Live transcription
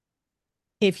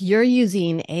If you're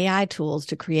using AI tools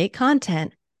to create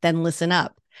content, then listen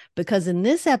up. Because in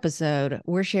this episode,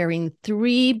 we're sharing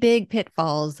 3 big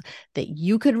pitfalls that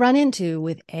you could run into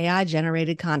with AI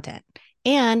generated content.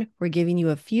 And we're giving you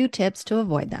a few tips to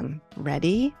avoid them.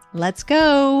 Ready? Let's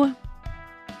go.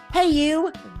 Hey,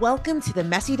 you. Welcome to the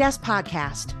Messy Desk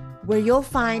Podcast, where you'll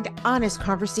find honest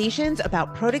conversations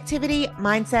about productivity,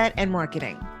 mindset, and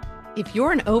marketing. If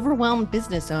you're an overwhelmed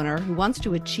business owner who wants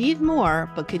to achieve more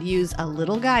but could use a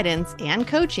little guidance and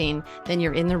coaching, then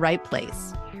you're in the right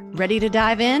place. Ready to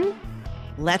dive in?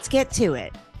 Let's get to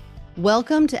it.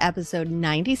 Welcome to episode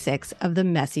 96 of the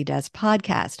Messy Desk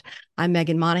Podcast. I'm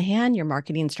Megan Monahan, your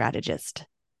marketing strategist.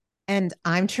 And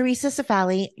I'm Teresa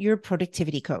Cefali, your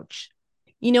productivity coach.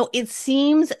 You know, it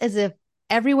seems as if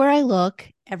everywhere I look,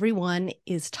 everyone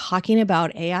is talking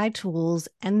about AI tools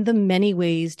and the many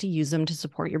ways to use them to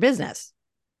support your business.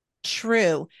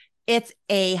 True. It's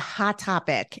a hot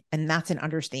topic, and that's an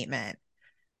understatement.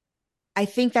 I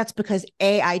think that's because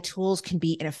AI tools can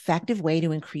be an effective way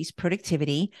to increase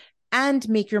productivity and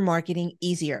make your marketing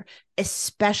easier,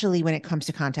 especially when it comes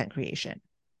to content creation.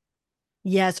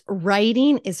 Yes,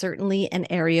 writing is certainly an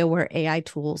area where AI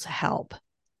tools help.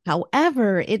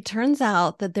 However, it turns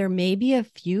out that there may be a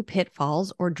few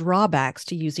pitfalls or drawbacks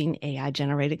to using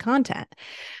AI-generated content.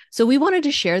 So we wanted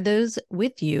to share those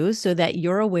with you so that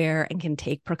you're aware and can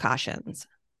take precautions.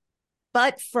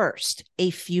 But first, a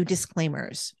few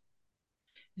disclaimers.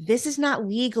 This is not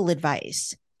legal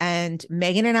advice, and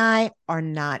Megan and I are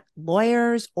not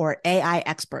lawyers or AI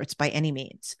experts by any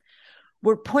means.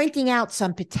 We're pointing out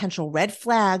some potential red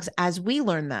flags as we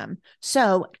learn them,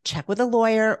 so check with a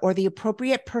lawyer or the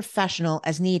appropriate professional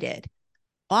as needed.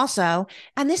 Also,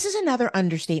 and this is another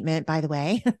understatement, by the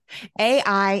way,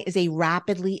 AI is a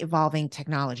rapidly evolving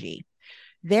technology.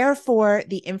 Therefore,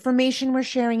 the information we're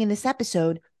sharing in this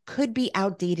episode could be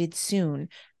outdated soon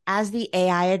as the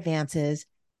AI advances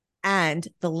and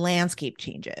the landscape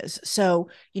changes. So,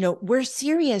 we're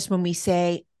serious when we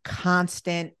say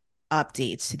constant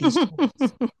updates to these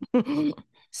tools.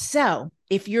 So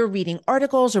if you're reading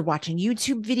articles or watching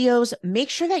YouTube videos, make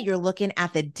sure that you're looking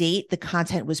at the date the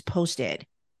content was posted.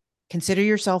 Consider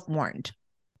yourself warned.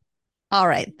 All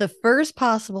right. The first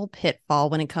possible pitfall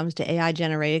when it comes to AI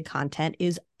generated content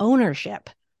is ownership.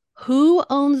 Who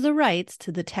owns the rights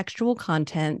to the textual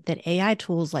content that AI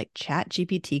tools like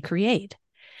ChatGPT create?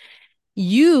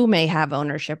 You may have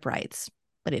ownership rights,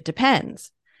 but it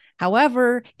depends.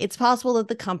 However, it's possible that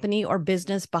the company or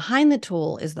business behind the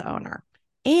tool is the owner.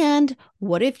 And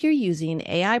what if you're using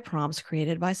AI prompts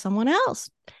created by someone else?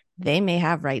 They may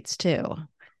have rights too.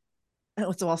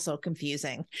 It's also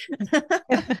confusing.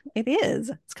 It is.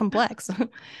 It's complex.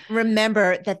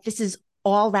 Remember that this is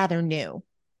all rather new,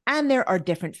 and there are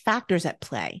different factors at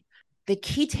play. The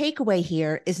key takeaway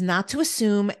here is not to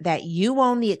assume that you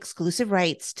own the exclusive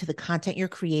rights to the content you're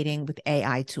creating with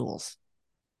AI tools.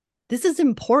 This is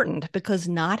important because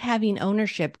not having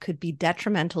ownership could be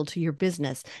detrimental to your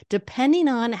business, depending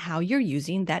on how you're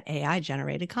using that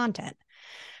AI-generated content.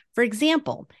 For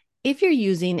example, if you're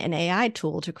using an AI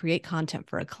tool to create content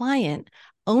for a client,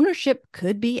 ownership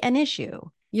could be an issue.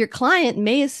 Your client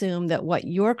may assume that what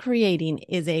you're creating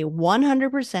is a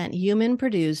 100%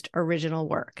 human-produced original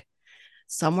work.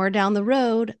 Somewhere down the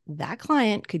road, that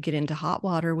client could get into hot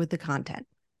water with the content.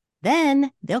 Then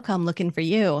they'll come looking for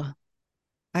you.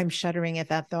 I'm shuddering at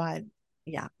that thought.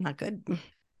 Yeah, not good.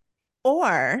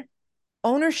 Or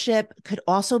ownership could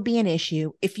also be an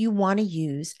issue if you want to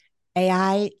use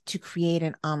AI to create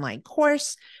an online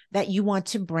course that you want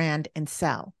to brand and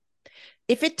sell.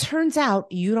 If it turns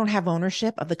out you don't have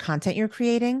ownership of the content you're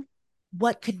creating,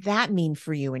 what could that mean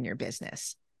for you and your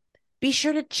business? Be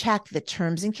sure to check the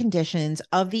terms and conditions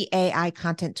of the AI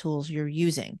content tools you're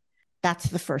using. That's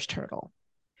the first hurdle.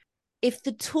 If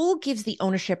the tool gives the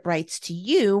ownership rights to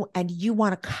you and you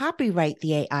want to copyright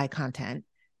the AI content,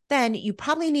 then you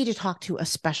probably need to talk to a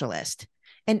specialist.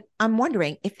 And I'm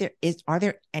wondering if are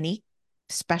there any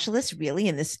specialists really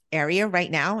in this area right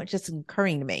now? It's just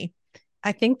occurring to me.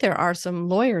 I think there are some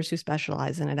lawyers who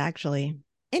specialize in it, actually.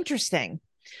 Interesting.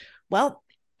 Well,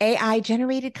 AI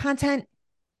generated content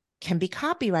can be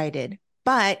copyrighted,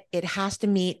 but it has to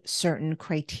meet certain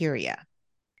criteria.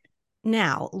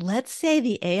 Now, let's say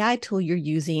the AI tool you're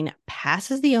using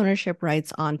passes the ownership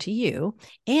rights on to you,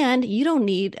 and you don't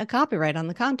need a copyright on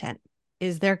the content.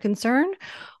 Is there concern?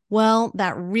 Well,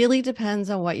 that really depends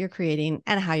on what you're creating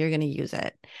and how you're going to use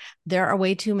it. There are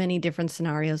way too many different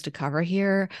scenarios to cover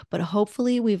here, but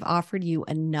hopefully we've offered you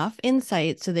enough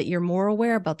insight so that you're more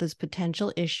aware about this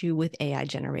potential issue with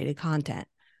AI-generated content.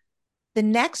 The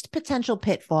next potential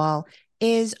pitfall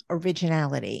is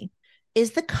originality.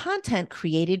 Is the content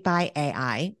created by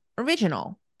AI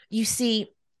original? You see,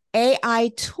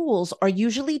 AI tools are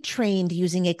usually trained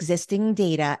using existing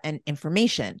data and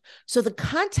information. So the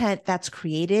content that's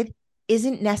created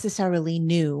isn't necessarily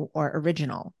new or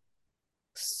original.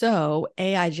 So,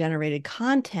 AI generated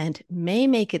content may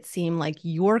make it seem like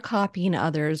you're copying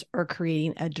others or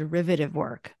creating a derivative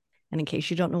work. And in case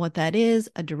you don't know what that is,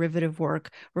 a derivative work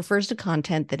refers to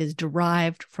content that is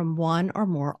derived from one or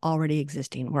more already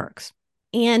existing works.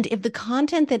 And if the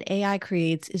content that AI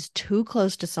creates is too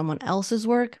close to someone else's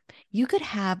work, you could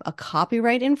have a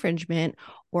copyright infringement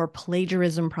or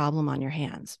plagiarism problem on your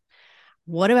hands.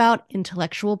 What about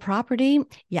intellectual property?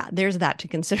 Yeah, there's that to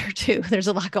consider too. There's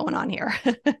a lot going on here.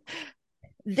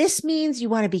 This means you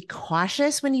want to be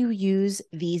cautious when you use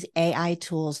these AI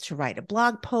tools to write a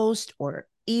blog post or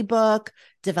ebook,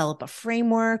 develop a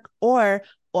framework, or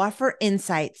offer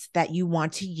insights that you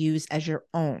want to use as your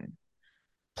own.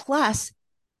 Plus,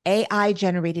 AI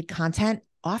generated content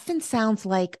often sounds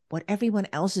like what everyone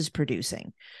else is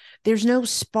producing. There's no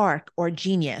spark or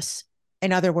genius.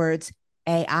 In other words,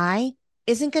 AI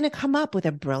isn't going to come up with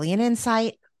a brilliant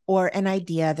insight or an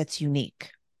idea that's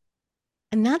unique.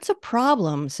 And that's a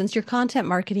problem since your content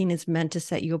marketing is meant to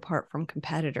set you apart from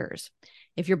competitors.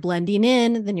 If you're blending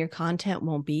in, then your content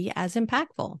won't be as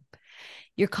impactful.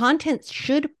 Your content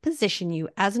should position you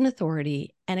as an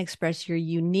authority and express your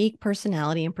unique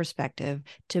personality and perspective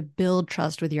to build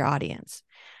trust with your audience.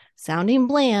 Sounding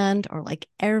bland or like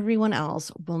everyone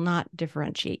else will not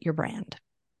differentiate your brand.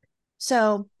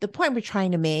 So, the point we're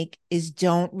trying to make is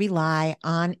don't rely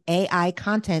on AI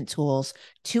content tools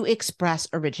to express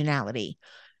originality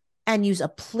and use a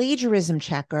plagiarism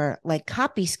checker like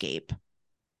Copyscape.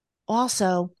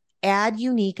 Also, add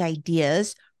unique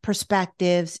ideas,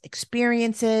 perspectives,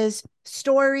 experiences,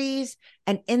 stories,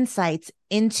 and insights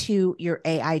into your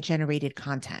AI generated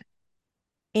content.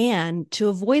 And to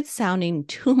avoid sounding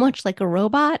too much like a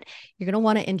robot, you're going to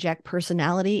want to inject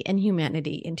personality and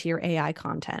humanity into your AI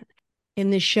content. In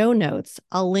the show notes,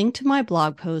 I'll link to my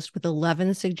blog post with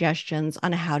 11 suggestions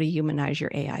on how to humanize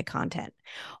your AI content.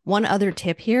 One other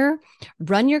tip here,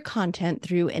 run your content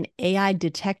through an AI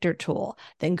detector tool,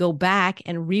 then go back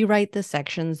and rewrite the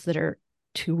sections that are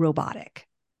too robotic.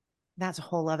 That's a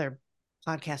whole other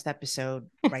podcast episode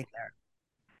right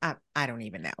there. I don't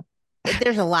even know.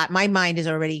 There's a lot. My mind is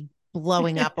already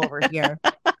blowing up over here.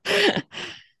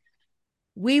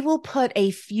 We will put a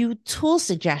few tool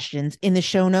suggestions in the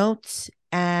show notes,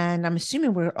 and I'm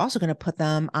assuming we're also going to put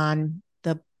them on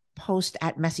the post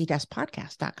at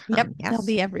messydeskpodcast.com. Yep, Yes, they'll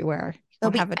be everywhere.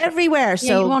 they'll be everywhere. Yeah, you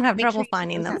So won't have make trouble sure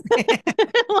finding them.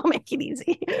 We'll make it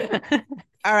easy.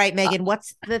 All right, Megan,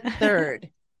 what's the third?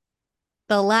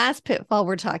 The last pitfall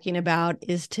we're talking about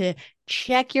is to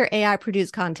check your AI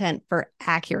produced content for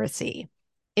accuracy.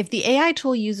 If the AI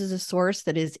tool uses a source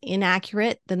that is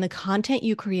inaccurate, then the content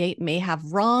you create may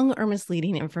have wrong or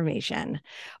misleading information.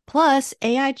 Plus,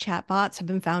 AI chatbots have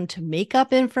been found to make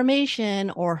up information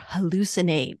or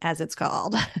hallucinate, as it's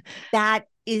called. That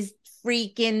is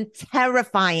freaking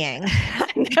terrifying.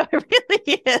 I know it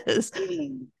really is.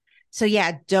 So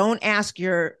yeah, don't ask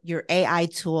your AI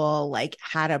tool like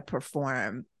how to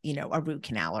perform, a root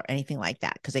canal or anything like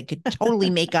that, because they could totally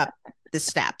make up the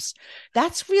steps.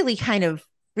 That's really kind of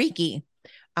freaky.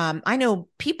 I know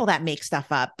people that make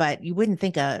stuff up, but you wouldn't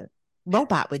think a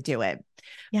robot would do it.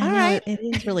 Yeah, All no, right. it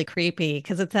is really creepy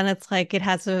because it's like it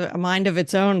has a mind of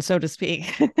its own, so to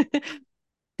speak.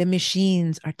 The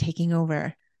machines are taking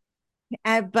over.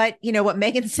 But what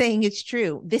Megan's saying is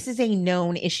true. This is a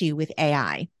known issue with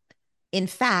AI. In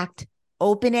fact,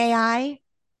 OpenAI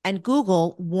and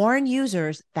Google warn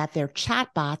users that their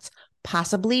chatbots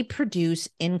possibly produce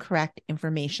incorrect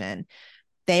information.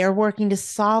 They are working to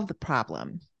solve the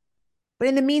problem. But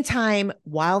in the meantime,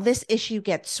 while this issue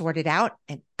gets sorted out,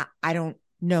 and I don't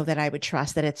know that I would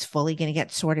trust that it's fully going to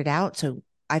get sorted out. So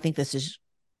I think this is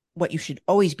what you should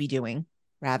always be doing,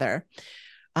 rather.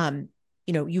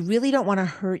 You really don't want to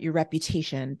hurt your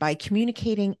reputation by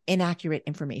communicating inaccurate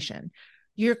information.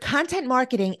 Your content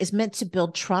marketing is meant to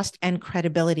build trust and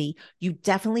credibility. You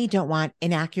definitely don't want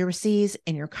inaccuracies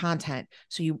in your content.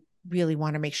 So you really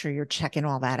want to make sure you're checking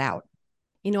all that out.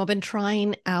 I've been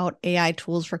trying out AI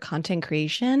tools for content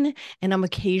creation, and I'm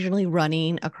occasionally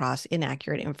running across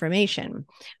inaccurate information.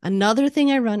 Another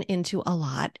thing I run into a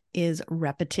lot is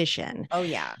repetition. Oh,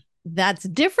 yeah. That's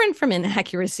different from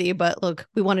inaccuracy, but look,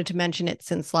 we wanted to mention it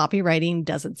since sloppy writing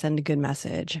doesn't send a good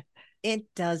message. It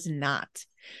does not.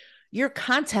 Your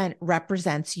content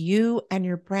represents you and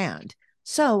your brand.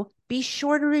 So be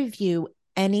sure to review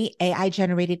any AI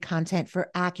generated content for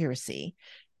accuracy.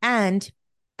 And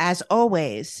as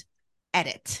always,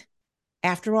 edit.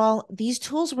 After all, these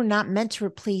tools were not meant to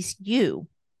replace you,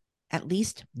 at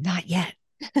least not yet.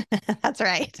 That's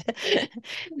right.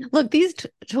 Look, these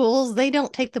tools, they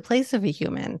don't take the place of a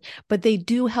human, but they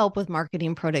do help with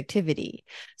marketing productivity.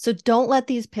 So don't let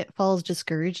these pitfalls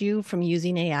discourage you from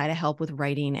using AI to help with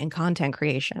writing and content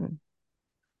creation.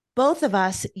 Both of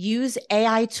us use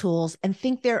AI tools and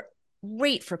think they're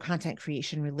great for content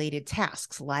creation related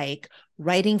tasks like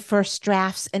writing first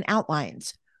drafts and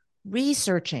outlines,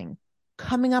 researching,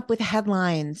 coming up with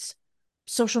headlines,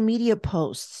 social media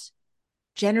posts,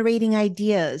 generating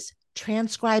ideas,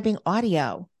 transcribing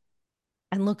audio.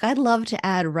 And look, I'd love to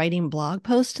add writing blog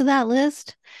posts to that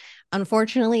list.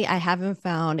 Unfortunately, I haven't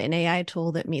found an AI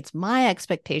tool that meets my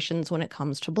expectations when it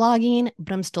comes to blogging,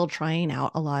 but I'm still trying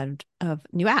out a lot of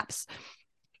new apps.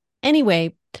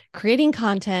 Anyway, creating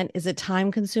content is a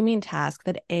time-consuming task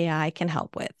that AI can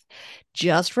help with.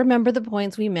 Just remember the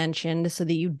points we mentioned so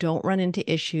that you don't run into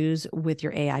issues with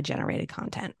your AI-generated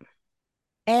content.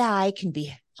 AI can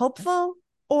be helpful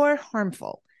or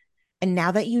harmful. And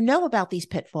now that you know about these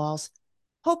pitfalls,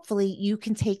 hopefully you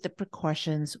can take the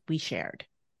precautions we shared.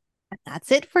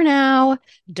 That's it for now.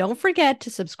 Don't forget to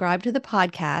subscribe to the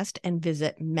podcast and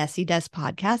visit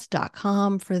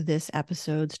messydeskpodcast.com for this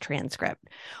episode's transcript.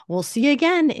 We'll see you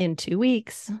again in 2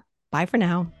 weeks. Bye for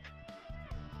now.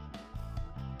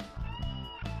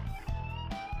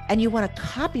 And you want to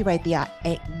copyright the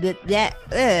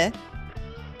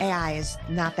AI is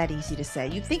not that easy to say.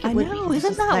 You think it would be.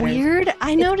 Isn't that weird?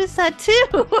 I noticed that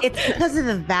too. It's because of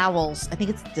the vowels. I think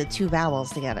it's the two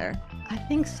vowels together. I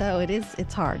think so.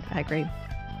 It's hard. I agree.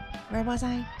 Where was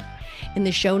I? In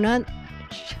the show notes.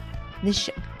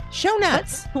 Show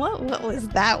notes. What was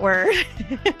that word?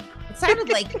 It sounded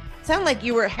like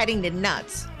you were heading to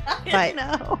nuts. But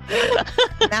no.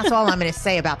 That's all I'm going to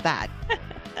say about that.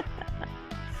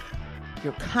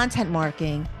 Your content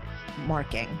marketing.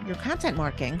 Your content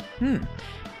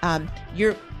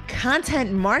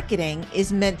marketing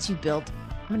is meant to build.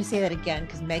 I'm going to say that again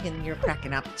because Megan, you're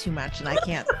cracking up too much and I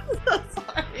can't. So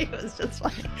sorry. It was just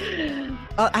funny.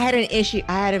 Oh, I had an issue.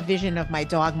 I had a vision of my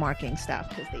dog marking stuff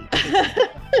because they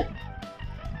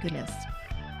goodness.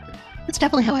 That's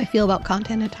definitely how I feel about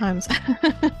content at times.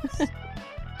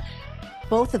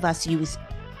 Both of us use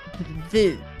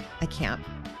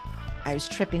I was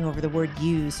tripping over the word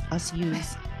use. Us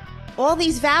use. All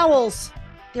these vowels.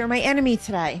 They're my enemy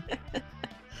today.